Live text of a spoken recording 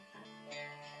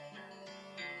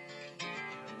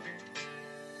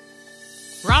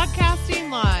Broadcasting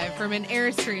live from an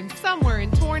Airstream somewhere in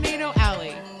Tornado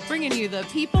Alley, bringing you the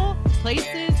people,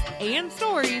 places, and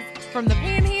stories from the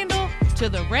Panhandle to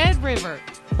the Red River.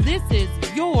 This is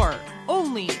your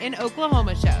Only in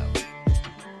Oklahoma show.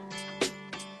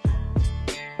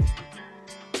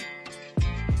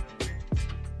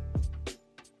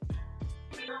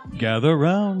 Gather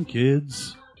round,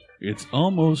 kids. It's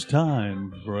almost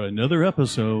time for another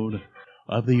episode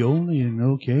of the Only in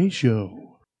OK show.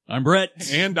 I'm Brett.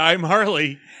 And I'm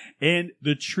Harley. And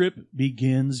the trip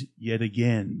begins yet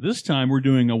again. This time we're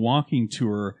doing a walking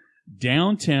tour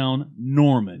downtown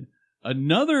Norman.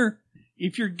 Another,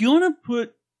 if you're going to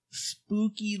put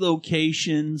spooky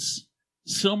locations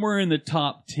somewhere in the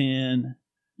top 10,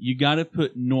 you got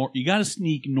to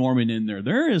sneak Norman in there.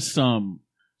 There is some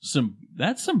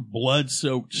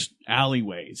blood-soaked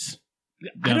alleyways.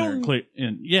 I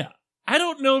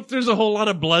don't know if there's a whole lot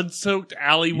of blood-soaked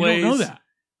alleyways. You don't know that.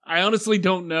 I honestly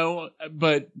don't know,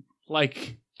 but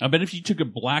like, I bet if you took a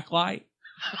black light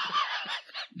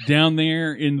down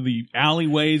there in the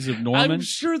alleyways of Norman, I'm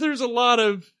sure there's a lot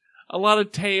of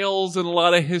tales and a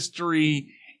lot of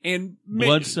history and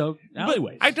blood-soaked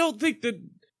alleyways. I don't think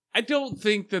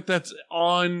that that's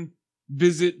on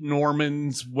Visit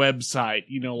Norman's website.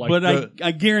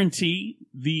 I guarantee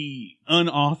the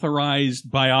unauthorized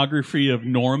biography of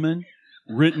Norman,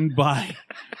 written by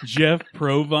Jeff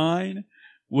Provine,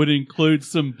 would include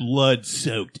some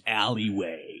blood-soaked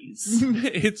alleyways.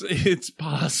 It's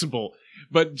possible.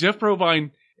 But Jeff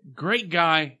Provine, great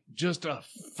guy, just a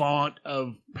font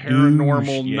of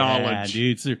paranormal knowledge.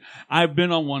 Yeah, dude. I've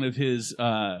been on one of his,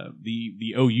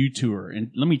 the OU tour,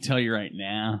 and let me tell you right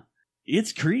now,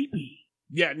 it's creepy.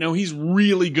 Yeah, no, he's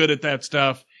really good at that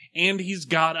stuff, and he's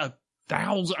got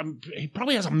he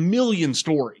probably has 1 million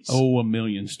stories. Oh, 1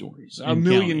 million stories. 1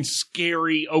 million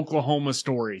scary Oklahoma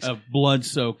stories. Of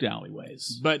blood-soaked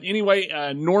alleyways. But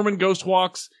anyway, Norman Ghost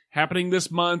Walks happening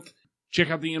this month. Check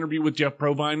out the interview with Jeff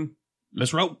Provine.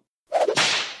 Let's roll.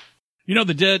 You know,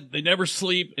 the dead, they never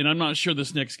sleep, and I'm not sure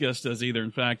this next guest does either.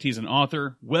 In fact, he's an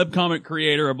author, webcomic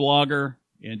creator, a blogger,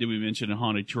 and did we mention a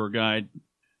haunted tour guide?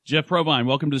 Jeff Provine,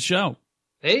 welcome to the show.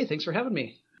 Hey, thanks for having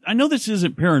me. I know this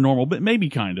isn't paranormal, but maybe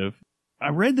kind of. I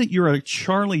read that you're a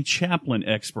Charlie Chaplin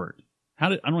expert. I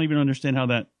don't even understand how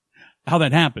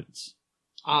that happens.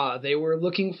 They were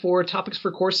looking for topics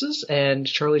for courses, and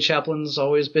Charlie Chaplin's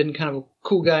always been kind of a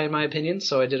cool guy in my opinion,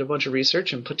 so I did a bunch of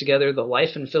research and put together the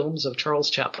life and films of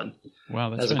Charles Chaplin. Wow,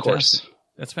 that's as fantastic. A course.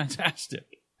 That's fantastic.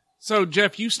 So,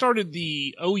 Jeff, you started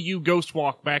the OU Ghost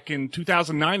Walk back in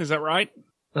 2009, is that right?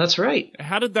 That's right.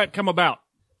 How did that come about?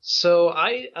 So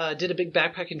I did a big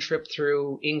backpacking trip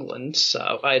through England.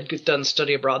 So I had done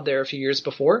study abroad there a few years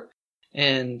before,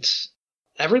 and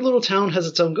every little town has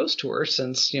its own ghost tour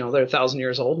since, they're 1,000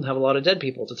 years old and have a lot of dead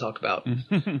people to talk about.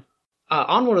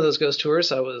 On one of those ghost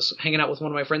tours, I was hanging out with one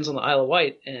of my friends on the Isle of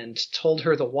Wight and told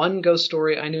her the one ghost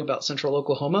story I knew about Central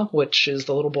Oklahoma, which is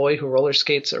the little boy who roller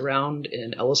skates around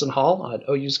in Ellison Hall at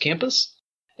OU's campus.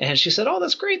 And she said, "Oh,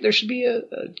 that's great. There should be a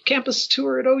campus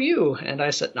tour at OU." And I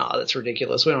said, "Nah, that's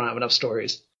ridiculous. We don't have enough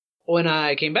stories." When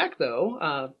I came back,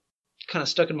 though, kind of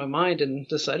stuck in my mind and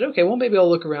decided, okay, well, maybe I'll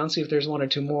look around, see if there's one or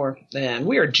two more. And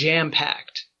we are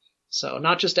jam-packed. So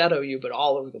not just at OU, but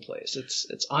all over the place.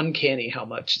 It's uncanny how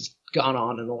much has gone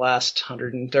on in the last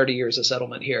 130 years of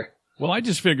settlement here. Well, I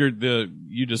just figured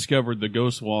you discovered the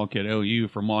ghost walk at OU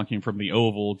from walking from the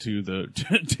Oval to the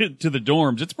to the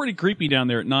dorms. It's pretty creepy down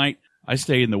there at night. I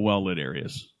stay in the well-lit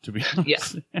areas, to be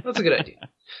honest. Yeah, that's a good idea.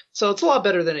 So it's a lot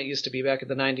better than it used to be back in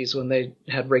the 90s when they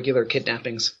had regular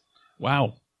kidnappings.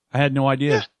 Wow. I had no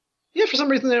idea. Yeah, for some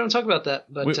reason they don't talk about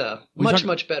that, but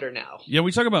much better now. Yeah,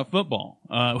 we talk about football.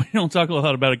 We don't talk a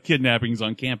lot about kidnappings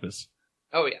on campus.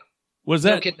 Oh, yeah.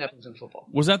 No kidnappings in football.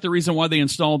 Was that the reason why they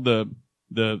installed the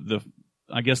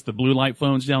I guess the blue light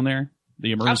phones down there?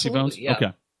 The emergency phones? Yeah.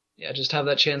 Okay. Yeah, just have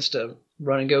that chance to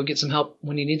run and go get some help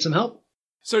when you need some help.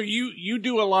 So you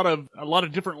do a lot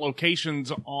of different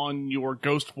locations on your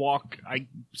Ghost Walk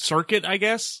circuit, I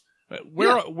guess.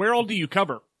 Where all do you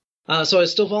cover? So I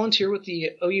still volunteer with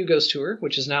the OU Ghost Tour,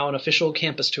 which is now an official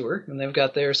campus tour, and they've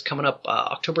got theirs coming up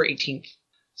October 18th.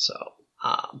 So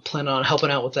plan on helping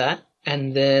out with that.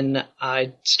 And then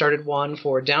I started one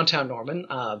for downtown Norman.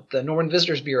 The Norman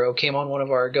Visitors Bureau came on one of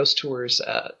our ghost tours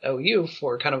at OU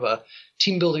for kind of a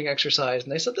team building exercise,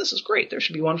 and they said, "This is great. There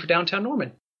should be one for downtown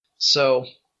Norman." So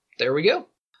there we go.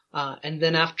 And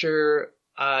then after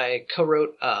I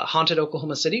co-wrote Haunted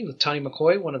Oklahoma City with Tony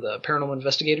McCoy, one of the paranormal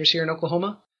investigators here in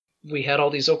Oklahoma, we had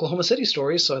all these Oklahoma City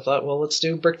stories, so I thought, well, let's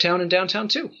do Bricktown and downtown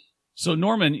too. So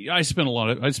Norman, I spent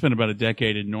about a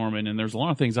decade in Norman, and there's a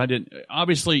lot of things I didn't.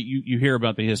 Obviously, you hear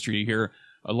about the history, you hear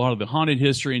a lot of the haunted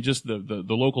history and just the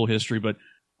local history. But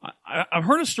I've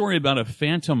heard a story about a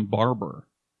phantom barber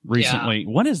recently.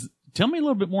 Yeah. Tell me a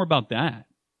little bit more about that.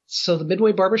 So the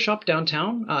Midway Barbershop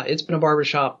downtown, it's been a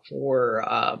barbershop for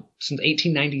since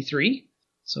 1893,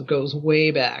 so it goes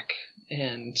way back.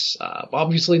 And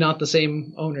obviously not the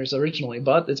same owners originally,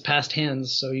 but it's passed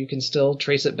hands, so you can still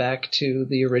trace it back to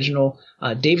the original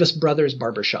Davis Brothers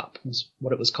Barbershop, is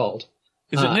what it was called.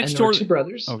 Is it next and door? there were two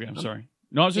brothers. Okay, I'm sorry.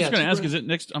 No, I was just going to ask, is it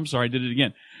next? I'm sorry, I did it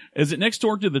again. Is it next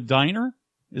door to the diner?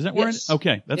 Is that where Yes.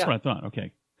 Okay, that's Yeah. what I thought.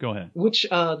 Okay, go ahead. Which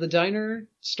the diner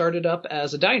started up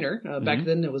as a diner. Back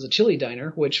then it was a chili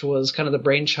diner, which was kind of the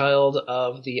brainchild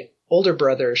of the older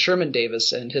brother, Sherman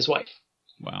Davis, and his wife.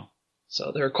 Wow.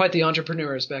 So they were quite the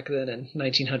entrepreneurs back then in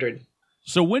 1900.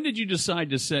 So when did you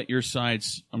decide to set your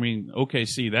sights? I mean,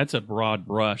 OKC, that's a broad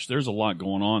brush. There's a lot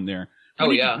going on there.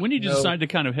 When did you decide to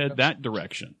kind of head that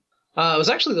direction? It was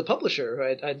actually the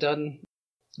publisher. I'd done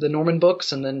the Norman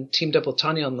books and then teamed up with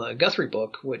Tanya on the Guthrie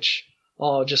book, which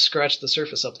all just scratched the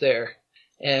surface up there.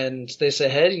 And they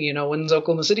said, hey, when's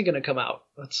Oklahoma City going to come out?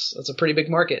 That's a pretty big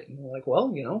market. And we're like,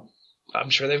 well, I'm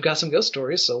sure they've got some ghost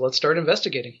stories, so let's start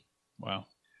investigating. Wow.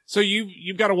 So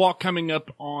you've got a walk coming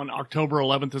up on October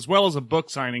 11th as well as a book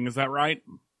signing. Is that right?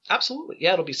 Absolutely.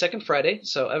 Yeah, it'll be second Friday.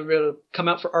 So everybody will come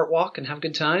out for Art Walk and have a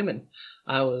good time. And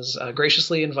I was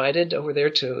graciously invited over there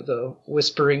to the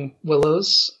Whispering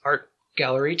Willows Art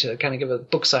Gallery to kind of give a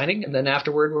book signing. And then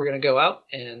afterward, we're going to go out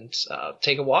and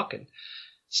take a walk and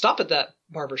stop at that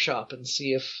barber shop and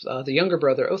see if the younger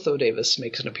brother, Otho Davis,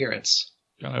 makes an appearance.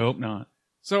 I hope not.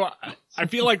 So I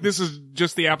feel like this is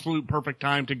just the absolute perfect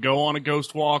time to go on a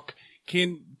ghost walk.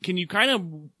 Can you kind of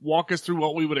walk us through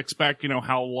what we would expect?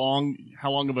 How long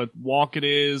of a walk it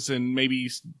is, and maybe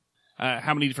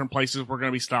how many different places we're going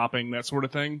to be stopping, that sort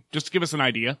of thing. Just to give us an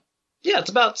idea. Yeah,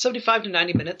 it's about 75 to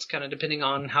 90 minutes, kind of depending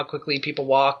on how quickly people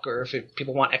walk or if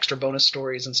people want extra bonus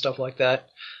stories and stuff like that.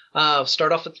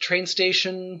 Start off at the train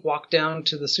station, walk down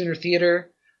to the Sooner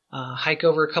Theater. Hike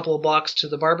over a couple of blocks to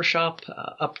the barbershop,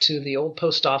 up to the old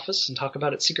post office and talk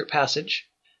about its secret passage,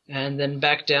 and then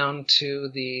back down to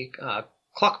the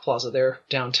Clock Plaza there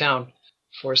downtown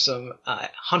for some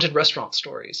haunted restaurant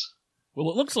stories. Well,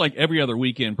 it looks like every other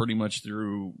weekend pretty much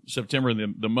through September,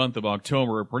 the month of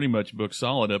October, are pretty much booked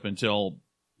solid up until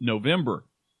November.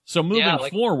 So moving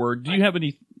forward, do you have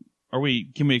any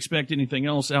can we expect anything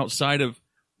else outside of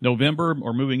November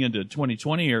or moving into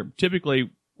 2020, or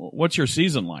typically what's your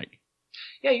season like?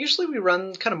 Yeah, usually we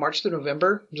run kind of March through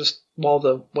November, just while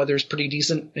the weather's pretty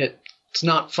decent. It's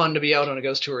not fun to be out on a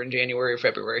ghost tour in January or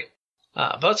February.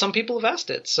 But some people have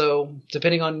asked it, so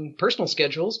depending on personal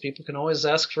schedules, people can always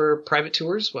ask for private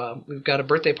tours. We've got a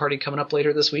birthday party coming up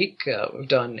later this week. We've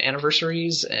done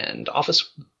anniversaries and office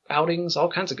outings,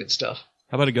 all kinds of good stuff.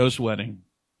 How about a ghost wedding?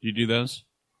 Do you do those?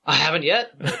 I haven't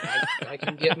yet, but I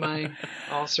can get my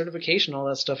certification, all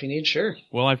that stuff you need, sure.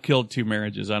 Well, I've killed 2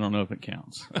 marriages. I don't know if it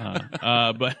counts.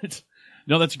 But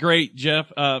no, that's great,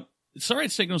 Jeff. Sorry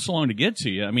it's taking so long to get to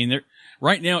you. I mean,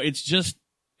 right now God,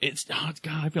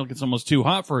 I feel like it's almost too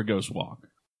hot for a ghost walk.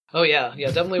 Oh, yeah. Yeah,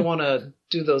 definitely want to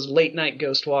do those late night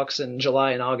ghost walks in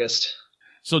July and August.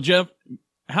 So, Jeff,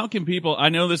 how can people, I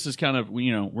know this is kind of,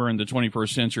 we're in the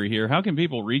 21st century here. How can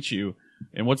people reach you,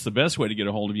 and what's the best way to get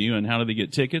a hold of you, and how do they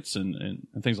get tickets and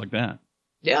things like that?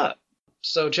 Yeah.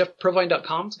 So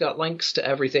JeffProvine.com's got links to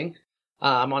everything.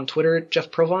 I'm on Twitter at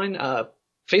Jeff Provine.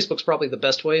 Facebook's probably the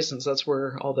best way since that's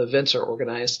where all the events are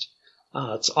organized.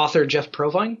 It's author Jeff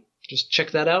Provine. Just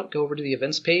check that out. Go over to the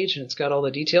events page, and it's got all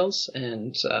the details.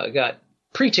 And got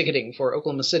pre-ticketing for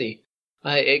Oklahoma City.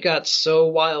 It got so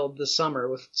wild this summer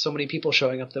with so many people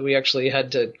showing up that we actually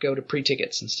had to go to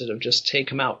pre-tickets instead of just take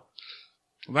them out.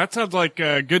 Well, that sounds like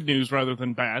good news rather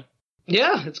than bad.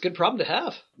 Yeah, it's a good problem to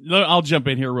have. I'll jump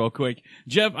in here real quick.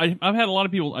 Jeff, I've had a lot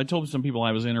of people, I told some people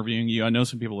I was interviewing you. I know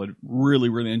some people that really,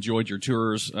 really enjoyed your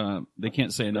tours. They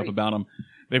can't say enough about them.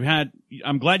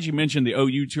 I'm glad you mentioned the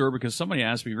OU tour because somebody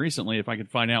asked me recently if I could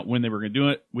find out when they were going to do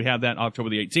it. We have that October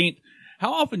the 18th.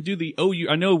 How often do the OU,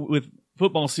 I know with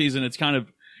football season, it's kind of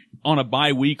on a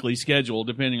bi-weekly schedule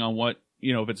depending on what,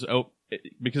 if it's,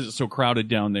 because it's so crowded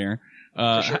down there.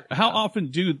 Sure. How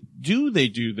often do they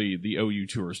do the OU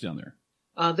tours down there?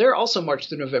 They're also March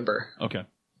through November. Okay.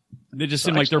 They just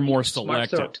seem like they're more March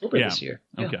selected. through October this year.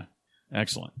 Yeah. Okay.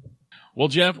 Excellent. Well,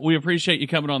 Jeff, we appreciate you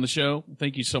coming on the show.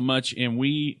 Thank you so much. And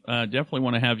we definitely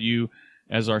want to have you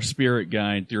as our spirit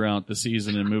guide throughout the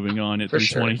season and moving on through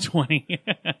 2020.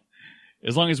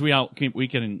 As long as we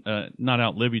can not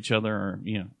outlive each other, or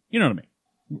you know what I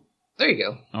mean. There you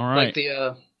go. All right. Like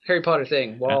the Harry Potter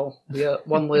thing. While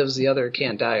one lives, the other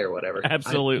can't die, or whatever.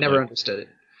 Absolutely. I never understood it.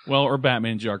 Well, or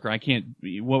Batman Joker. I can't.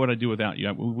 What would I do without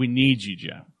you? We need you,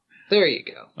 Jeff. There you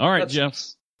go. All right, That's Jeff.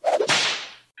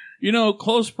 nice.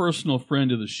 Close personal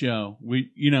friend of the show. We,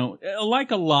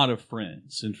 like a lot of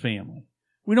friends and family,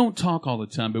 we don't talk all the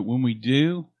time, but when we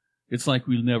do, it's like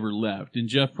we never left. And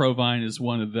Jeff Provine is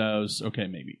one of those. Okay,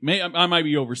 maybe I might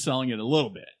be overselling it a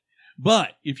little bit,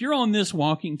 but if you're on this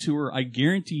walking tour, I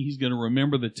guarantee he's going to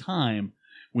remember the time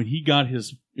when he got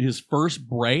his first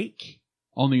break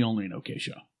on the Only an OK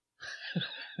Show.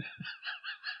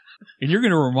 And you're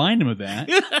going to remind him of that.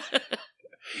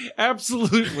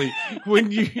 Absolutely.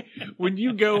 When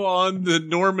you go on the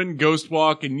Norman Ghost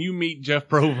Walk and you meet Jeff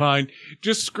Provine,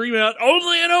 just scream out,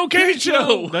 "Only an OK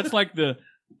Show!" That's like the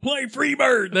play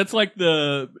Freebird. That's like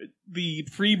the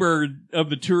Freebird of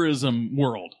the tourism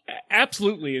world.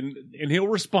 Absolutely. And he'll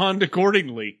respond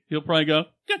accordingly. He'll probably go,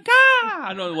 "Ka-ka!"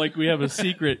 I don't know, like we have a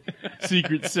secret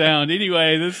sound.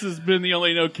 Anyway, this has been the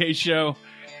Only an OK Show.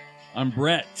 I'm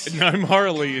Brett. And I'm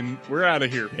Harley, and we're out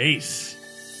of here. Peace.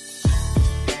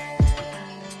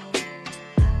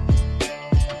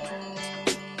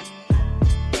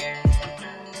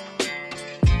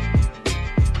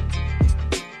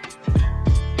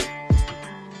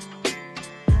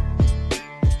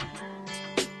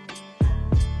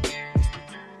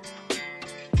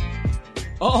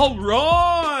 All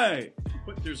right.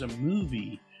 But there's a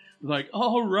movie. Like,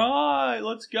 all right,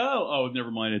 let's go. Oh,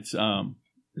 never mind. It's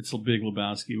the Big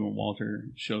Lebowski when Walter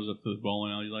shows up to the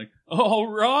bowling alley. He's like, all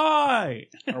right.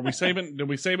 Are we saving? Did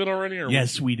we save it already? Or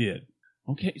Yes, we did.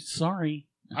 Okay, sorry.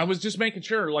 I was just making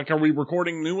sure. Like, are we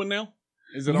recording a new one now?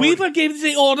 Is it? We already- gave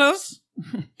the orders.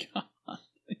 God.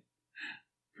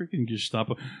 Freaking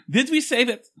Gestapo. Did we save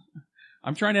it?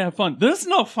 I'm trying to have fun. There's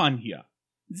no fun here.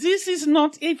 This is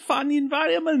not a fun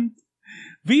environment.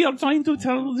 We are trying to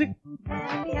tell the...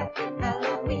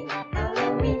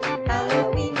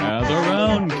 Gather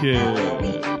round,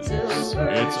 kids.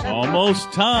 It's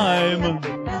almost time.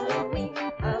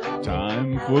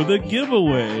 Time for the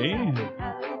giveaway.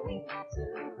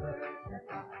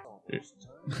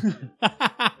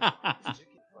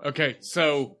 Okay,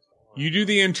 so you do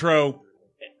the intro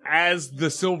as the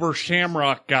Silver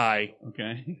Shamrock guy.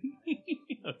 Okay.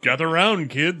 Gather round,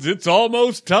 kids. It's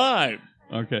almost time.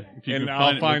 Okay. If you And can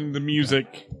I'll it, find the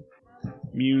music.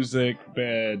 Music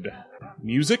bed.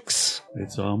 Musics?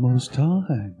 It's almost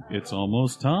time. It's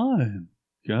almost time.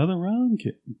 Gather round,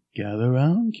 kids. Gather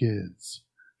round, kids.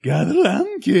 Gather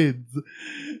round, kids.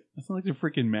 That's like the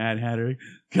freaking Mad Hatter.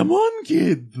 Come on,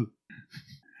 kids.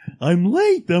 I'm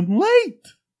late.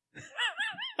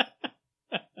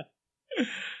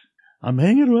 I'm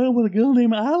hanging around with a girl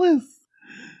named Alice.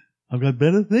 I've got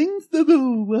better things to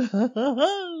do.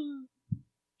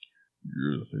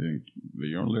 You think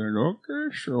the Only an OK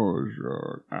Show is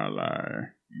your ally?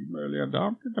 You merely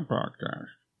adopted the podcast.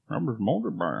 I was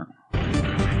molded by it.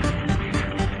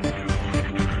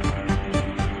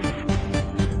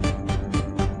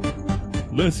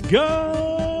 Let's go!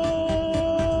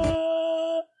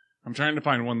 I'm trying to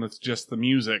find one that's just the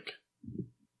music.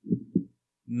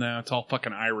 No, it's all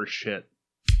fucking Irish shit.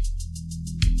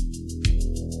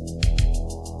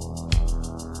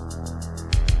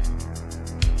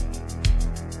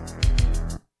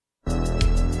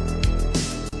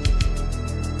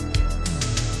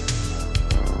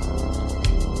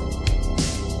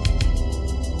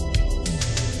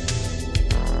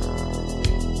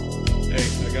 Hey,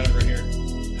 I got it right here.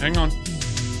 Hang on.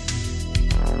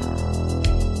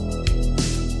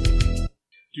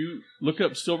 Do you look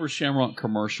up Silver Shamrock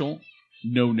commercial?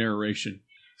 No narration.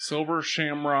 Silver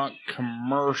Shamrock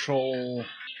commercial.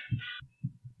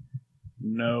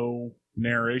 No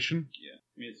narration. Yeah,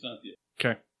 I mean it's not the.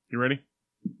 Okay, you ready?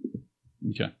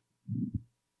 Okay.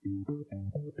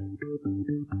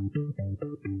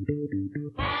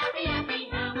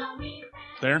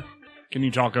 There? Can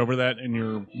you talk over that in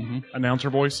your announcer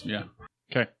voice? Yeah.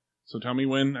 Okay. So tell me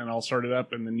when, and I'll start it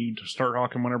up, and then you start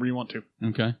talking whenever you want to.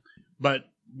 Okay. But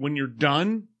when you're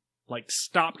done, like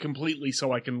stop completely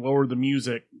so I can lower the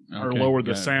music or Okay, lower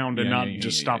the got it. sound and Yeah, not yeah,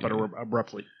 just yeah, stop yeah, it yeah.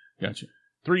 abruptly. Gotcha.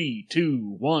 3,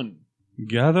 2, 1.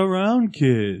 Gather round,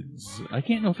 kids. I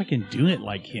can't know if I can do it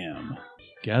like him.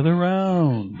 Gather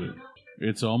round.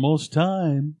 It's almost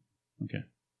time. Okay.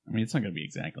 I mean, it's not going to be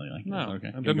exactly like No, that. Okay.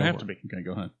 it doesn't Go have for to be. Okay,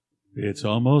 go ahead. It's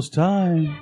almost time.